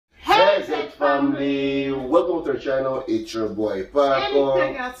family, welcome to our channel. It's your boy Paco,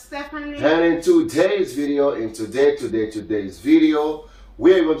 and Stephanie. And in today's video, today's video,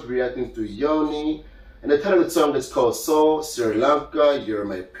 we are going to be reacting to Yohani, and the title of the song is called So Sri Lanka, You're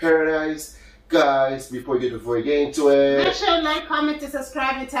My Paradise. Guys, before we get into it, make sure you like, comment, and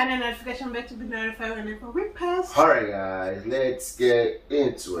subscribe, and turn on the notification bell to be notified whenever we post. Alright guys, let's get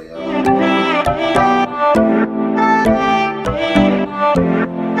into it, y'all.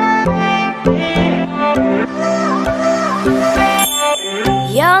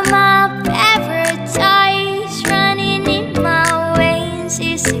 You're my paradise, running in my veins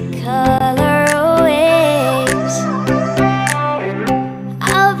is the color of waves.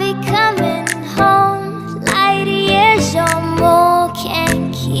 I'll be coming home, light years or more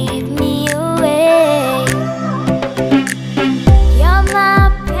can't keep me away. You're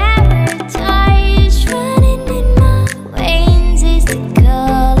my paradise, running in my veins is the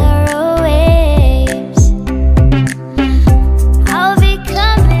color of waves. I'll be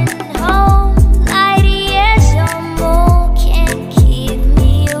coming home, light years or more can't keep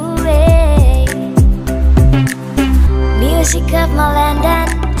me away. Music of my land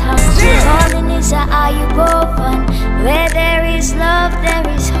and town, calling is a Ayubovan. Where there is love,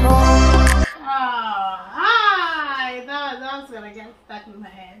 there is home. Oh, hi! That was gonna get stuck in my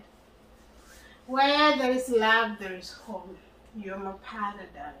head. Where there is love, there is home. You're my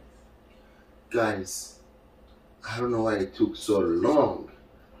paradise. Guys, I don't know why it took so long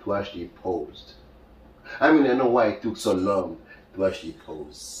to actually post. I mean, I know why it took so long to actually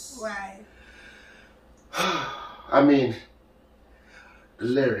post. Why? I mean, the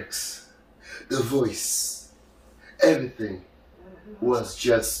lyrics, the voice, everything was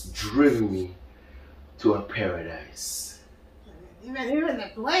just driving me to a paradise. Even the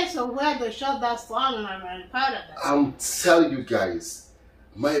place of where they shot that song, I'm in paradise. I'm telling you guys,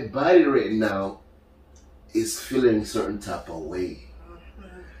 my body right now is feeling a certain type of way.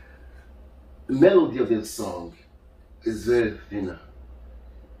 The melody of this song is very thinner.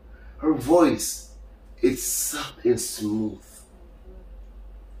 Her voice is soft and smooth.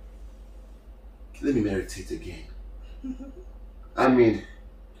 Let me meditate again. I mean,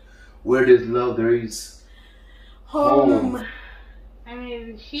 where there's love, there is home. I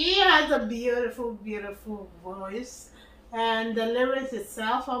mean, she has a beautiful, beautiful voice. And the lyrics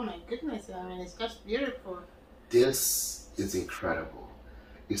itself, oh my goodness, I mean, it's just beautiful. This is incredible.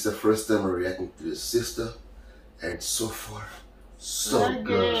 It's the first time we're reacting to this sister, and so far, so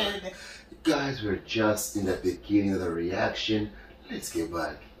good. Guys, we're just in the beginning of the reaction. Let's get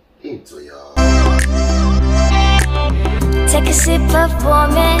back into it, y'all. Take a sip of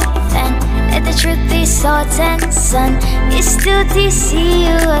warm and let the truth be salt and sun. It's good to see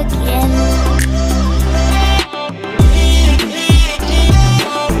you again.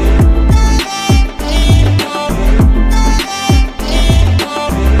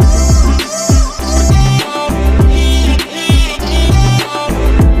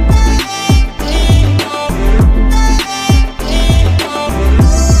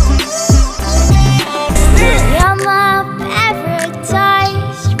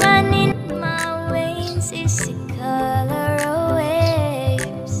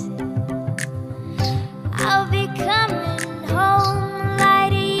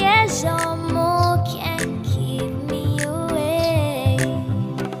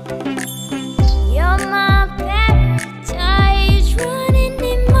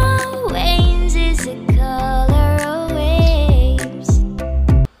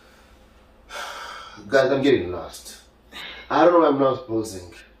 Guys, I'm getting lost. I don't know why I'm not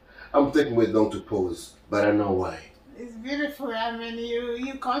posing. I'm taking way long to pose, but I know why. It's beautiful. I mean,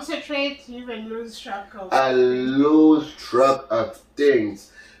 you concentrate, you even lose track of I lose track of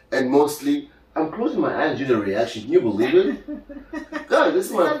things. And mostly, I'm closing my eyes during the reaction. Can you believe it? God, this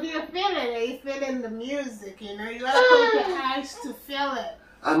is my... Because you feel it. You feel in the music, you know. You gotta close your eyes to feel it.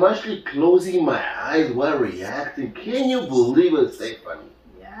 I'm actually closing my eyes while reacting. Can you believe it, Stephanie?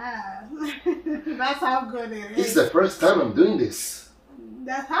 Yeah. That's how good it is. This is the first time I'm doing this.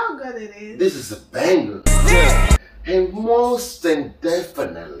 That's how good it is. This is a banger. And most and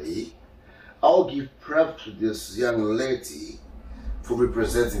definitely, I'll give props to this young lady for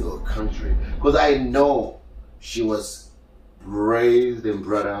representing our country. Because I know she was raised and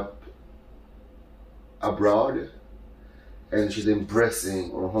brought up abroad. And she's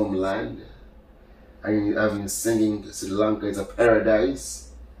embracing her homeland. I've been singing Sri Lanka is a paradise.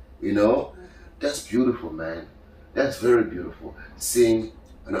 You know, that's beautiful, man. That's very beautiful. Seeing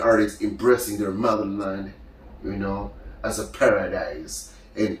an artist embracing their motherland, you know, as a paradise.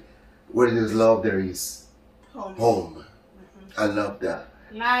 And where there's love, there is home. I love that.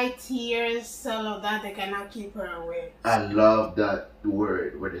 light years, all of that, they cannot keep her away. I love that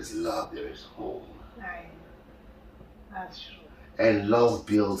word. Where there's love, there is home. Right. That's true. And love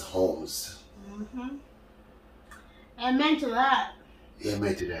builds homes. Mm-hmm. Amen to that.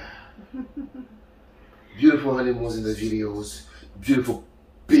 Amen to that. Beautiful honeymoons in the videos. Beautiful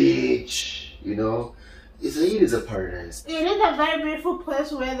beach, you know. It is a paradise. It is a very beautiful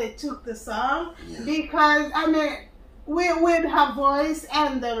place where they took the song. Yeah. Because, I mean, with her voice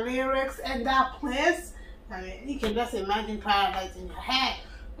and the lyrics and that place, I mean, you can just imagine paradise in your head.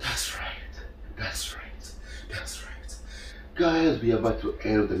 That's right. That's right. That's right. Guys, we are about to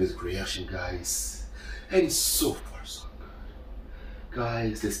end the music reaction, guys. And so far, so good.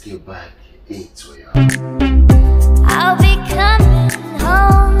 Guys, let's get back into it. I'll be coming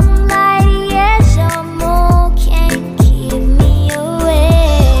home like yes or more can't keep me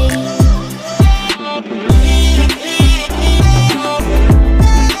away.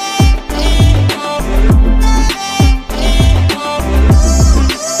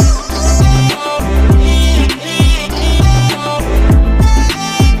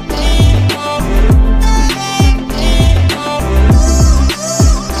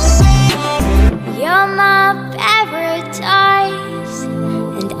 You're my paradise,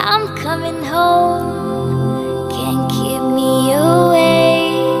 and I'm coming home. Can't keep me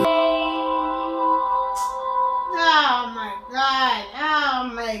away. Oh my God.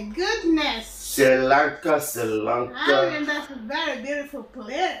 Oh my goodness. Sri Lanka, Sri Lanka. I mean, that's a very beautiful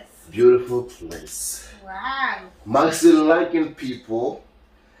place. Beautiful place. Wow. My Sri Lankan people,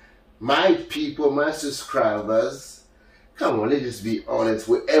 my subscribers, come on, let's just be honest.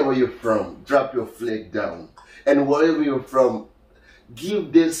 Wherever you're from, drop your flag down. And wherever you're from,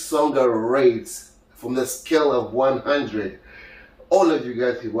 give this song a rate from the scale of 100. All of you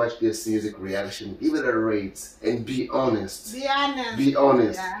guys who watch this music reaction, give it a rate and be honest. Be honest. Be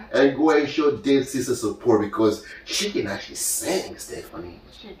honest. Yeah. And go and show Dave sister support because she can actually sing, Stephanie.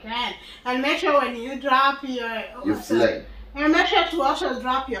 She can. And make sure when you drop your flag. And make sure to also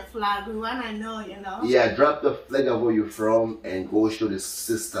drop your flag. We want to know, you know. Yeah, drop the flag of where you're from and go show the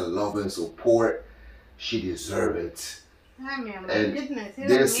sister love and support. She deserves it. I mean, my And goodness.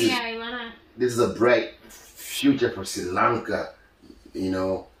 This is a bright future for Sri Lanka, you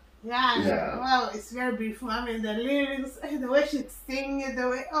know. Yeah, Yeah. Well, it's very beautiful. I mean, the lyrics, the way she sings, the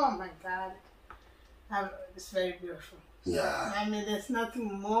way, oh my God. It's very beautiful. Yeah. I mean, there's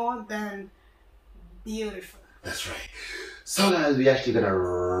nothing more than beautiful. That's right. So guys, we're actually gonna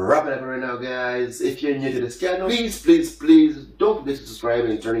wrap it up right now, guys. If you're new to this channel, please don't forget to subscribe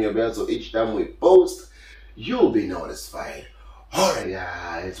and turn on your bell so each time we post, you'll be notified. Alright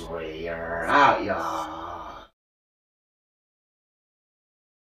guys, we're out, y'all.